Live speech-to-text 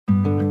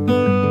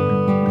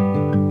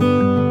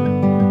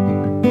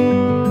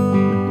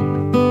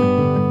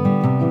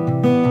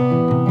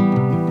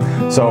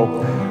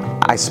So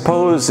I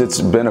suppose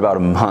it's been about a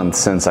month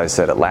since I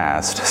said it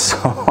last,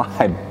 so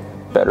I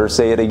better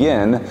say it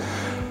again.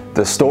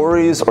 The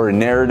stories or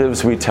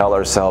narratives we tell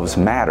ourselves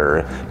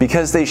matter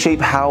because they shape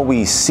how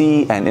we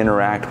see and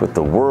interact with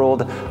the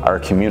world, our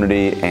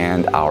community,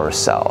 and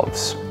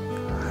ourselves.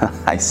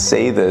 I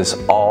say this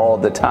all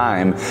the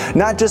time,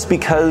 not just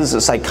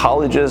because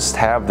psychologists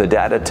have the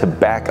data to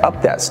back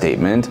up that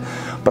statement,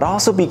 but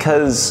also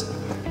because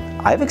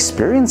I've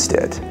experienced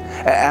it.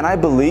 And I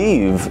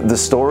believe the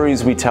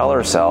stories we tell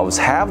ourselves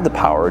have the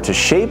power to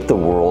shape the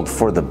world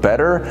for the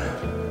better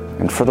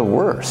and for the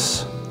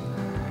worse.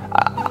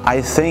 I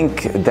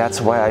think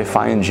that's why I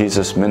find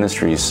Jesus'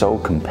 ministry so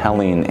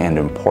compelling and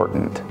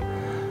important.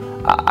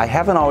 I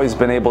haven't always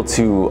been able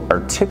to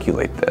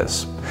articulate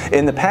this.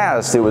 In the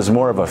past, it was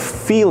more of a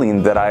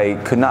feeling that I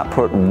could not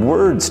put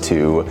words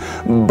to,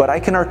 but I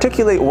can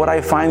articulate what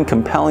I find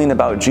compelling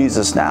about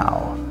Jesus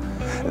now.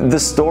 The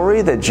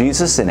story that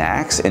Jesus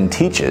enacts and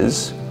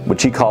teaches,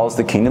 which he calls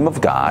the kingdom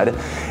of God,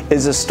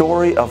 is a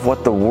story of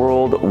what the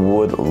world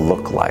would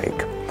look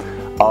like,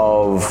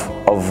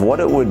 of what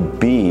it would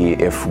be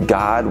if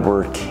God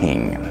were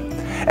king.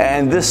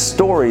 And this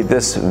story,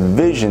 this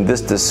vision,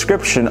 this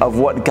description of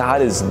what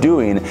God is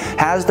doing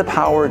has the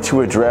power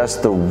to address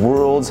the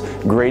world's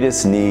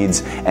greatest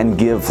needs and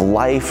give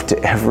life to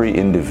every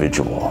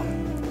individual.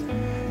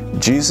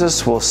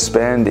 Jesus will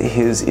spend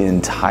his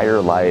entire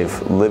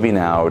life living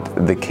out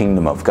the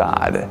kingdom of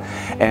God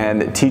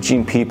and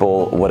teaching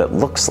people what it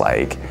looks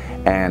like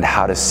and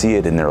how to see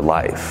it in their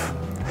life.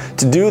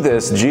 To do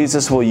this,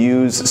 Jesus will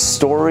use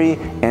story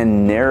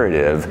and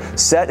narrative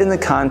set in the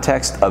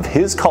context of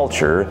his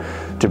culture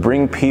to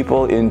bring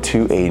people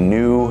into a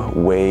new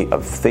way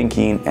of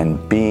thinking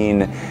and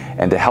being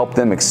and to help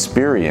them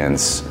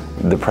experience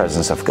the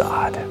presence of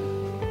God.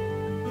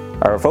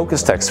 Our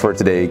focus text for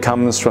today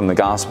comes from the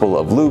Gospel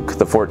of Luke,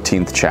 the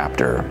 14th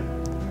chapter.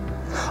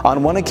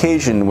 On one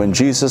occasion, when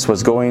Jesus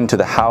was going to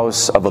the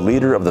house of a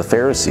leader of the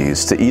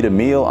Pharisees to eat a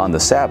meal on the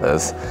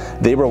Sabbath,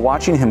 they were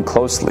watching him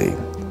closely.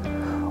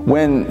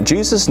 When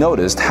Jesus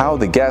noticed how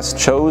the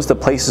guests chose the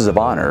places of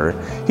honor,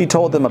 he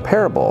told them a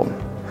parable.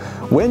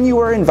 When you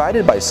are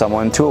invited by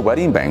someone to a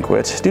wedding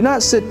banquet, do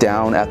not sit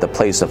down at the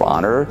place of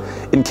honor,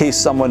 in case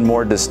someone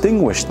more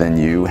distinguished than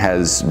you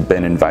has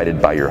been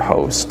invited by your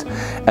host.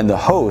 And the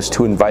host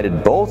who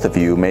invited both of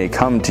you may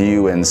come to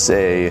you and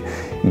say,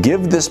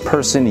 "Give this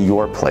person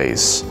your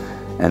place."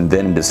 And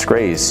then in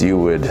disgrace you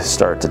would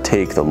start to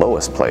take the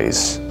lowest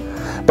place.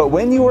 But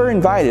when you are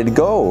invited,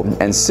 go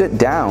and sit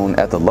down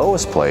at the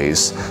lowest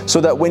place,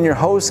 so that when your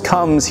host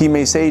comes, he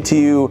may say to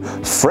you,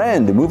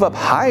 "Friend, move up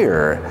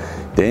higher."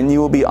 Then you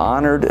will be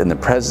honored in the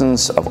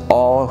presence of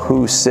all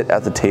who sit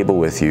at the table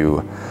with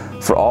you.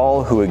 For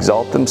all who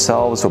exalt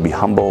themselves will be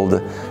humbled,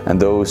 and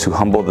those who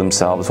humble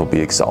themselves will be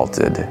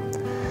exalted.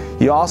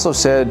 He also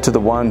said to the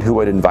one who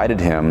had invited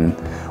him,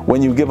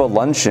 "When you give a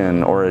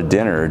luncheon or a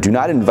dinner, do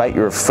not invite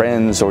your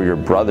friends or your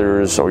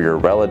brothers or your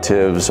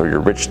relatives or your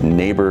rich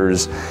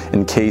neighbors,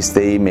 in case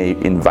they may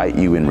invite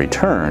you in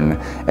return,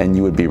 and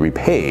you would be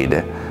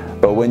repaid.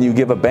 But when you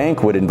give a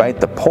banquet, invite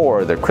the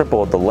poor, the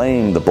crippled, the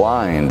lame, the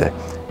blind,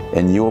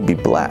 and you will be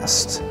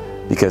blessed,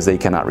 because they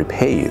cannot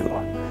repay you,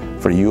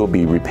 for you will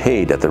be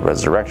repaid at the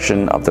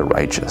resurrection of the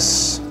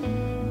righteous."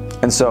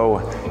 And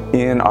so,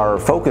 in our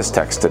focus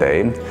text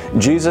today,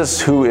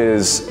 Jesus, who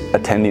is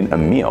attending a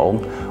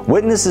meal,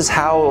 witnesses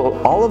how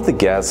all of the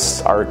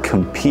guests are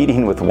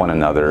competing with one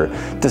another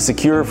to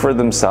secure for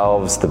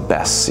themselves the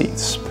best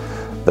seats,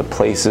 the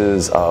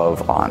places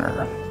of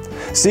honor.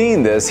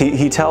 Seeing this,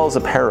 he tells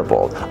a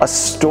parable, a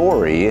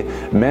story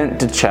meant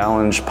to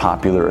challenge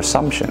popular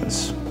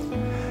assumptions.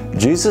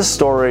 Jesus'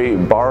 story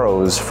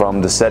borrows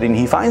from the setting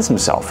he finds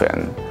himself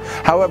in.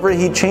 However,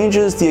 he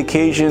changes the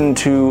occasion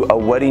to a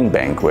wedding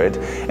banquet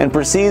and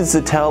proceeds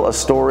to tell a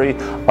story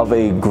of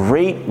a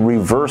great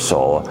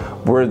reversal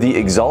where the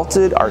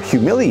exalted are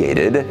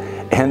humiliated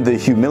and the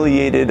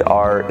humiliated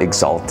are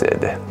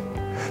exalted.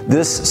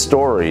 This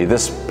story,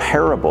 this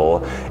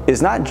parable,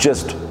 is not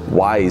just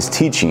wise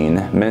teaching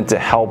meant to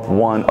help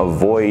one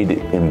avoid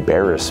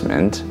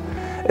embarrassment.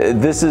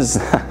 This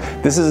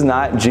is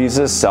not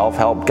Jesus'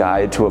 self-help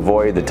guide to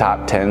avoid the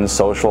top 10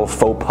 social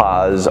faux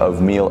pas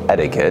of meal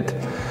etiquette.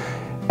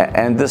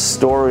 And this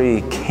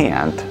story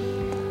can't,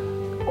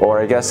 or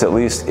I guess at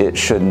least it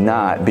should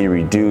not, be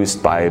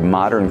reduced by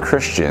modern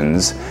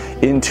Christians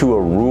into a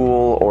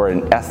rule or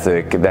an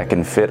ethic that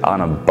can fit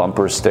on a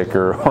bumper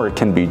sticker or it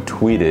can be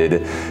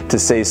tweeted to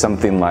say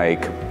something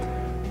like,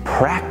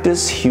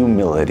 "Practice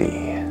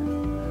humility."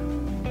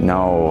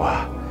 No,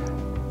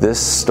 this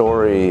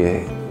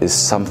story is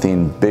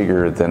something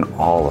bigger than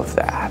all of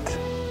that.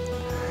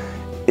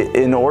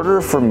 In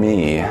order for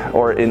me,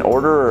 or in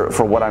order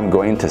for what I'm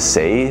going to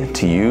say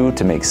to you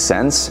to make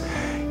sense,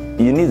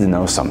 you need to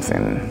know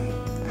something.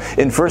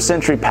 In first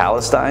century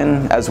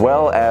Palestine, as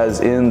well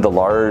as in the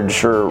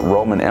larger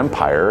Roman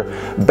Empire,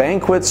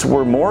 banquets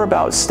were more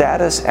about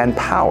status and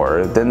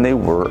power than they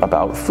were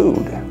about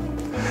food.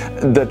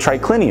 The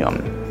triclinium,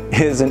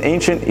 is an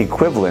ancient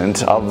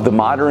equivalent of the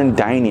modern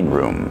dining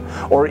room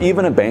or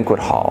even a banquet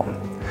hall.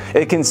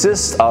 It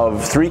consists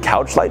of three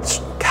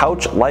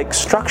couch-like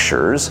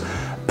structures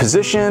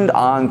positioned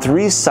on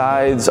three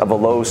sides of a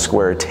low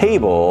square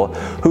table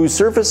whose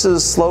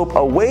surfaces slope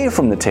away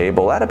from the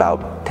table at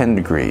about 10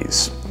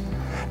 degrees.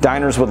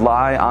 Diners would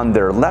lie on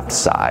their left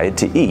side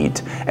to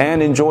eat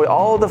and enjoy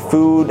all the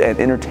food and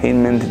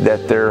entertainment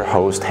that their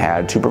host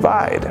had to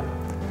provide.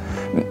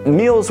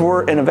 Meals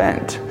were an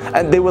event,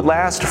 and they would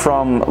last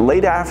from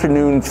late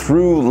afternoon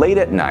through late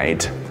at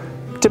night.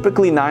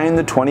 Typically 9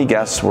 to 20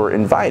 guests were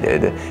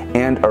invited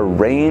and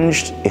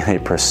arranged in a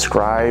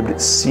prescribed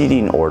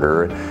seating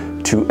order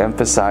to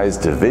emphasize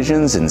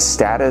divisions in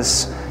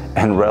status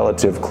and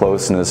relative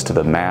closeness to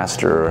the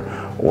master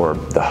or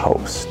the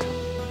host.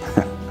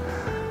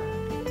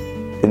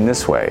 In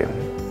this way,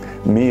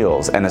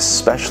 meals, and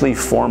especially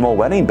formal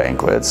wedding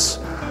banquets,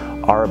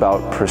 are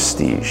about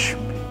prestige,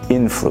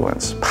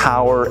 influence,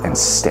 power, and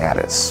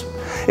status.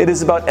 It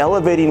is about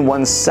elevating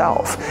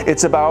oneself.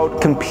 It's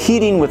about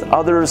competing with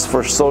others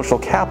for social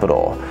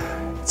capital.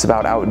 It's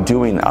about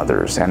outdoing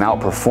others and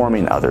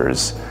outperforming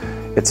others.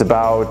 It's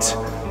about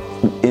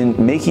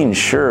making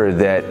sure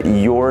that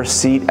your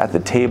seat at the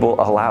table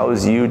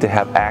allows you to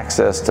have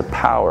access to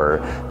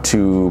power,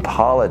 to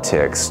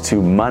politics,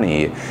 to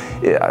money,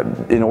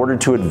 in order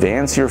to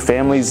advance your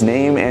family's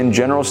name and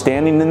general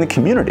standing in the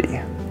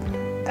community.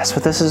 That's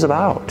what this is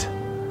about.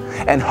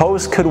 And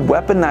hosts could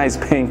weaponize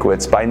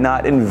banquets by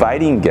not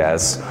inviting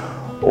guests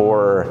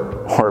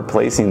or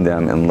placing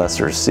them in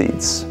lesser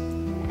seats.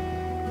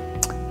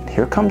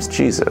 Here comes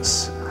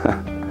Jesus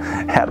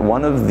at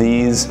one of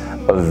these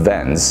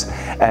events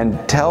and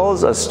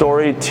tells a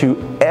story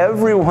to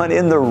everyone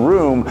in the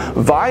room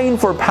vying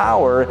for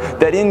power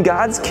that in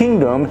God's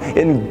kingdom,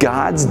 in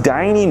God's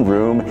dining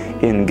room,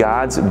 in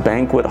God's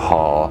banquet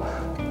hall,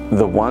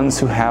 the ones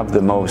who have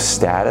the most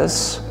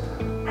status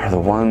are the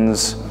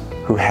ones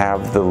who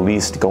have the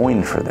least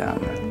going for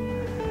them.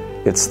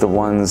 It's the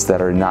ones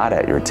that are not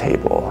at your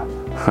table,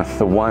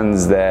 the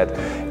ones that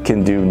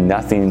can do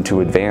nothing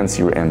to advance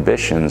your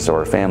ambitions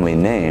or family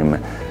name,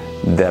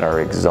 that are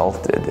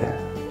exalted.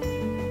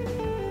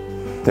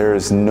 There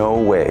is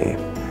no way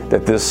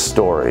that this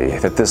story,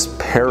 that this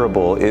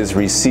parable is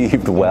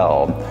received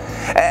well.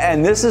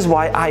 And this is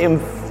why I am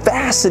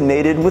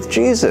fascinated with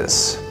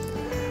Jesus.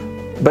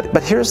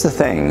 But here's the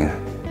thing.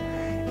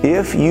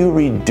 If you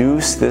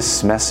reduce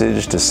this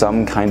message to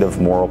some kind of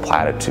moral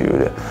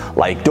platitude,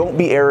 like don't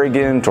be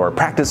arrogant or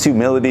practice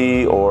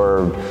humility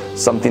or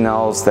something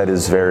else that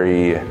is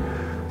very,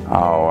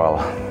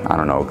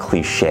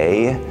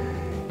 cliche,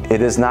 it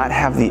does not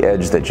have the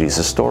edge that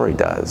Jesus' story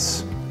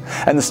does.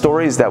 And the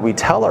stories that we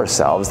tell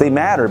ourselves, they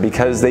matter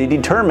because they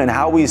determine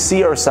how we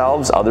see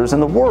ourselves, others, in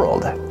the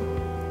world.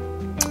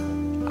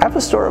 I have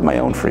a story of my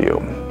own for you.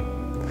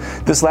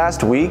 This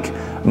last week,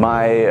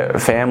 my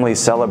family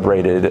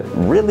celebrated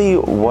really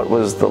what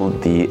was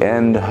the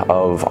end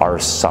of our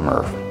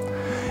summer.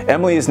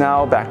 Emily is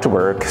now back to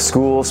work,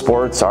 school,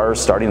 sports are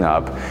starting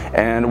up,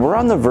 and we're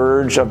on the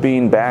verge of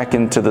being back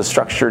into the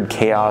structured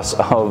chaos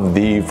of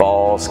the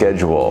fall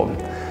schedule.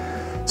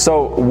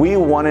 So we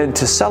wanted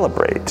to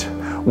celebrate.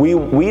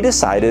 We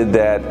decided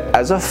that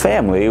as a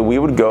family, we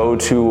would go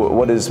to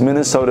what is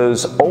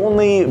Minnesota's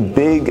only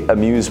big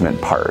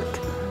amusement park.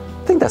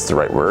 I think that's the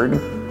right word.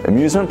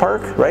 Amusement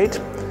park, right?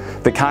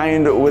 The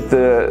kind with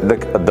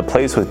the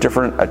place with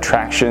different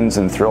attractions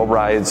and thrill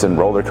rides and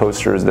roller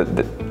coasters,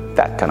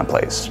 that kind of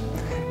place.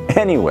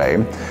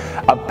 Anyway,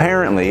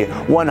 apparently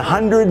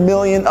 100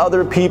 million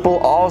other people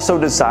also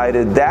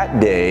decided that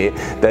day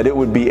that it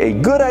would be a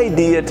good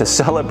idea to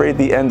celebrate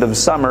the end of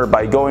summer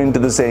by going to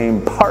the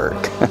same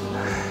park.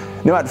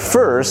 Now at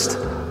first,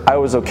 I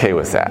was okay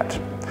with that.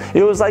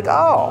 It was like,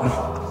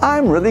 oh,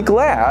 I'm really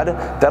glad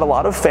that a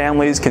lot of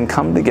families can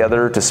come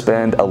together to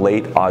spend a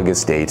late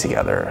August day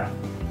together.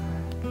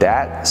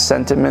 That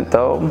sentiment,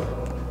 though,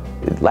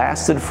 it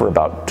lasted for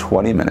about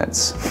 20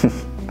 minutes.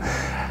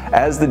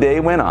 As the day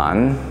went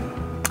on,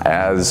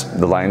 as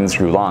the lines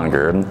grew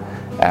longer,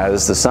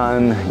 as the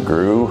sun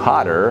grew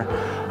hotter,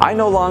 I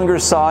no longer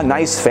saw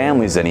nice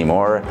families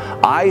anymore.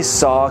 I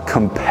saw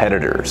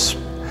competitors.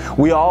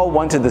 We all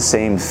wanted the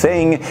same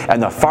thing,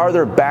 and the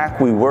farther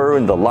back we were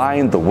in the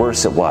line, the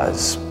worse it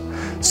was.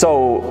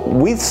 So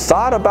we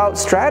thought about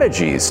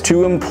strategies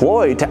to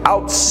employ to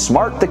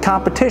outsmart the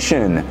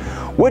competition.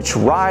 Which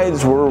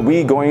rides were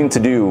we going to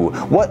do?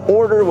 What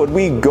order would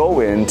we go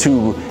in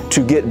to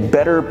get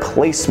better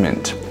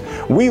placement?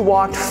 We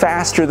walked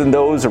faster than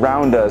those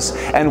around us,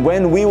 and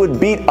when we would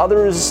beat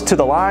others to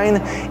the line,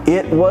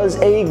 it was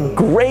a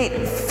great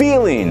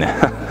feeling.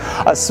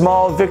 A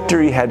small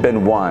victory had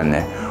been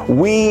won.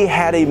 We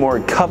had a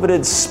more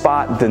coveted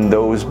spot than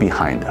those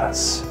behind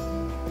us.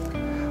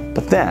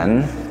 But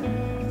then,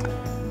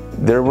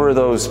 there were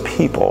those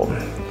people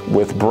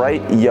with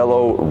bright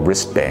yellow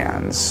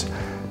wristbands.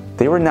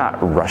 They were not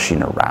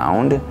rushing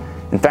around.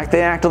 In fact,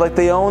 they acted like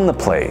they owned the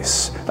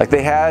place, like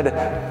they had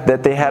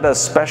a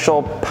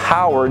special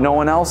power no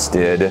one else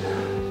did,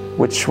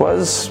 which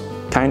was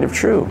kind of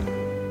true.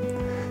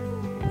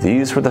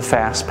 These were the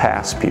fast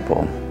pass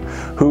people,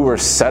 who were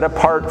set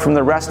apart from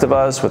the rest of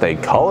us with a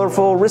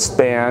colorful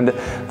wristband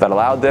that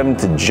allowed them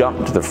to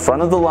jump to the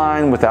front of the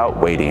line without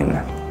waiting.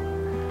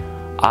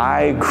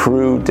 I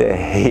grew to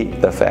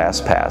hate the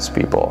fast pass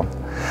people.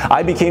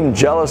 I became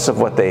jealous of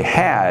what they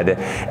had,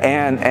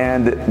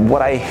 and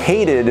what I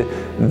hated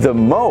the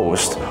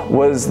most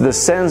was the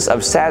sense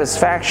of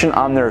satisfaction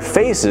on their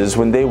faces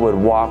when they would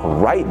walk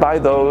right by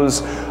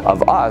those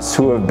of us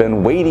who have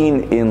been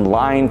waiting in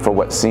line for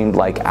what seemed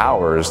like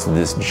hours to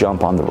just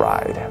jump on the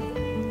ride.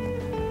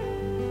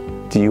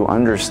 Do you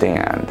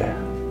understand?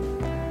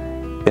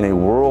 In a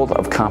world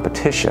of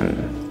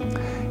competition,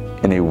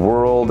 in a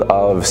world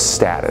of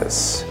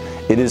status,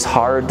 it is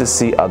hard to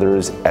see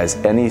others as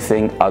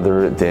anything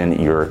other than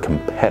your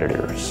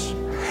competitors.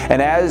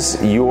 And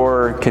as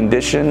your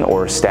condition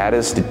or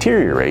status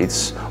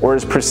deteriorates, or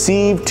is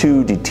perceived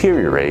to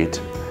deteriorate,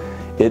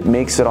 it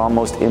makes it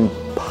almost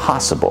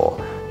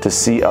impossible to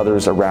see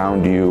others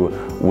around you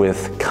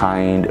with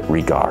kind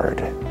regard.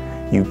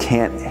 You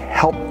can't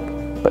help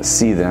but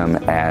see them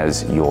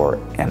as your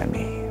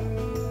enemy.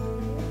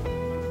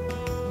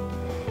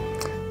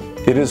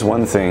 It is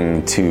one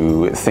thing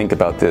to think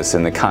about this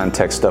in the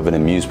context of an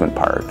amusement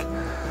park,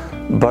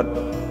 but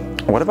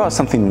what about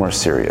something more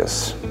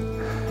serious?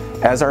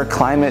 As our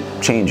climate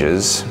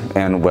changes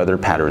and weather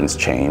patterns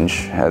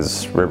change,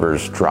 as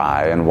rivers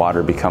dry and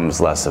water becomes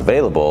less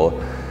available,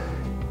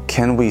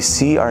 can we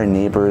see our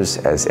neighbors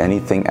as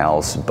anything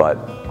else but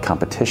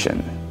competition?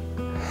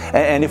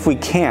 And if we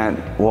can't,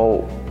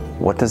 well,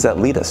 what does that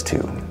lead us to?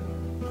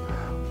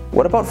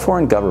 What about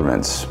foreign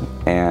governments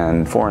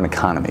and foreign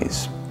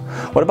economies?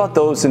 What about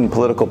those in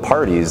political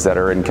parties that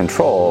are in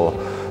control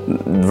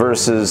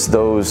versus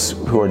those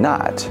who are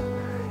not?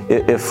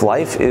 If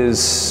life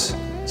is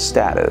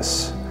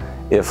status,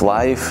 if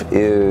life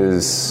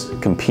is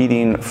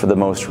competing for the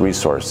most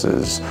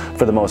resources,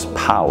 for the most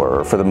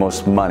power, for the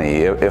most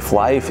money, if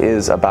life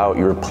is about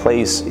your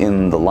place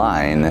in the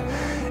line,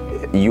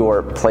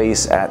 your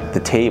place at the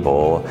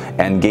table,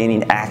 and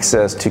gaining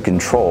access to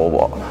control,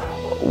 well,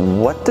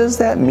 what does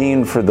that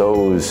mean for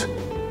those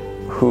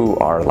who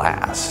are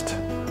last?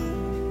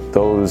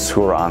 Those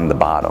who are on the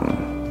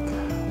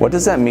bottom? What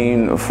does that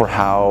mean for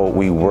how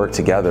we work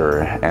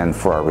together and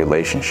for our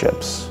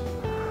relationships?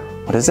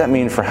 What does that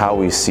mean for how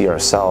we see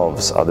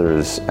ourselves,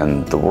 others,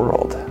 and the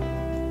world?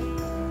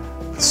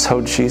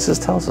 So Jesus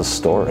tells a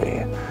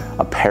story,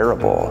 a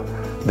parable,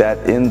 that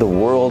in the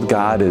world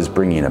God is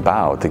bringing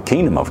about, the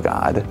kingdom of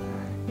God,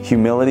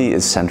 humility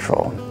is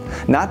central.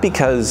 Not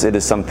because it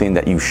is something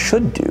that you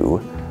should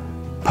do,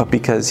 but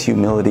because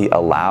humility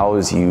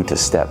allows you to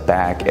step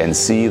back and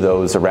see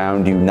those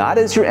around you not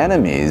as your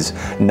enemies,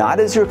 not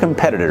as your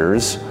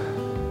competitors,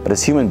 but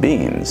as human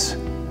beings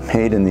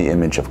made in the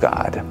image of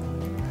God.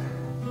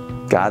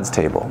 God's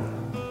table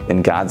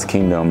in God's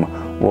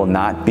kingdom will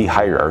not be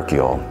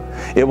hierarchical.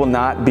 It will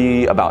not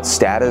be about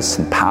status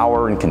and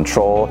power and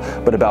control,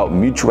 but about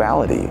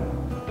mutuality,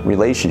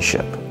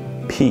 relationship,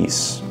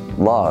 peace,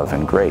 love,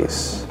 and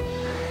grace.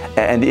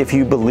 And if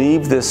you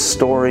believe this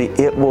story,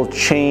 it will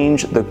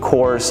change the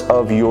course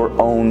of your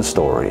own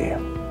story.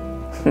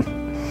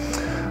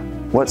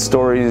 What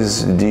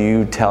stories do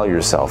you tell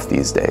yourself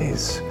these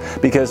days?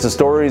 Because the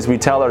stories we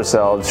tell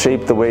ourselves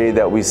shape the way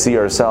that we see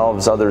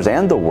ourselves, others,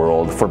 and the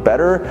world, for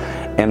better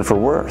and for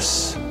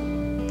worse.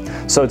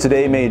 So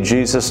today, may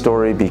Jesus'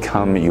 story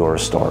become your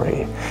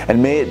story,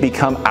 and may it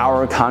become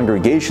our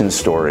congregation's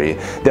story,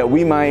 that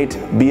we might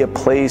be a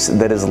place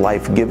that is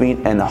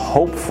life-giving and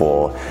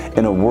hopeful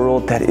in a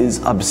world that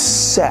is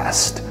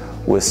obsessed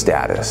with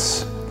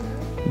status.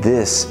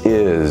 This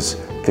is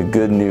the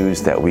good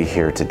news that we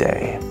hear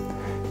today.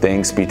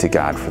 Thanks be to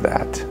God for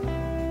that.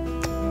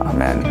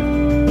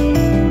 Amen.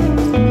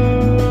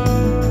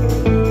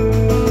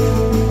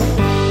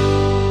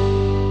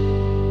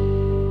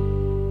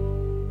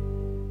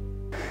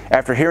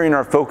 After hearing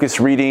our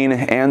focus reading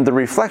and the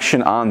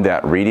reflection on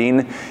that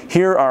reading,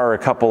 here are a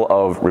couple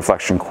of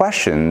reflection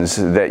questions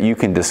that you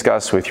can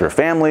discuss with your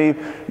family,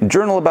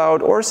 journal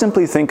about, or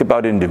simply think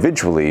about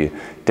individually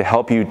to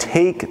help you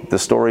take the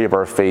story of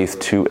our faith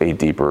to a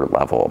deeper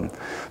level.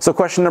 So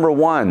question number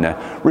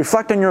 1,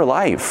 reflect on your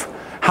life.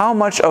 How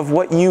much of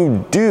what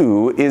you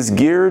do is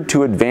geared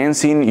to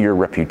advancing your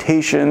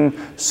reputation,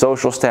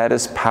 social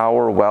status,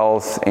 power,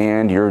 wealth,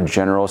 and your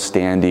general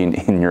standing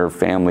in your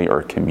family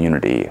or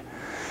community?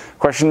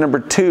 Question number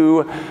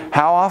 2,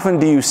 how often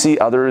do you see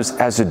others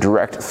as a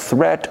direct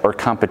threat or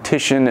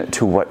competition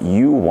to what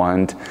you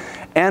want?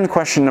 And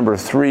question number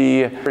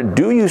 3,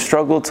 do you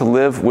struggle to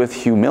live with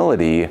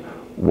humility?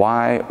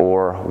 Why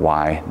or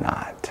why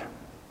not?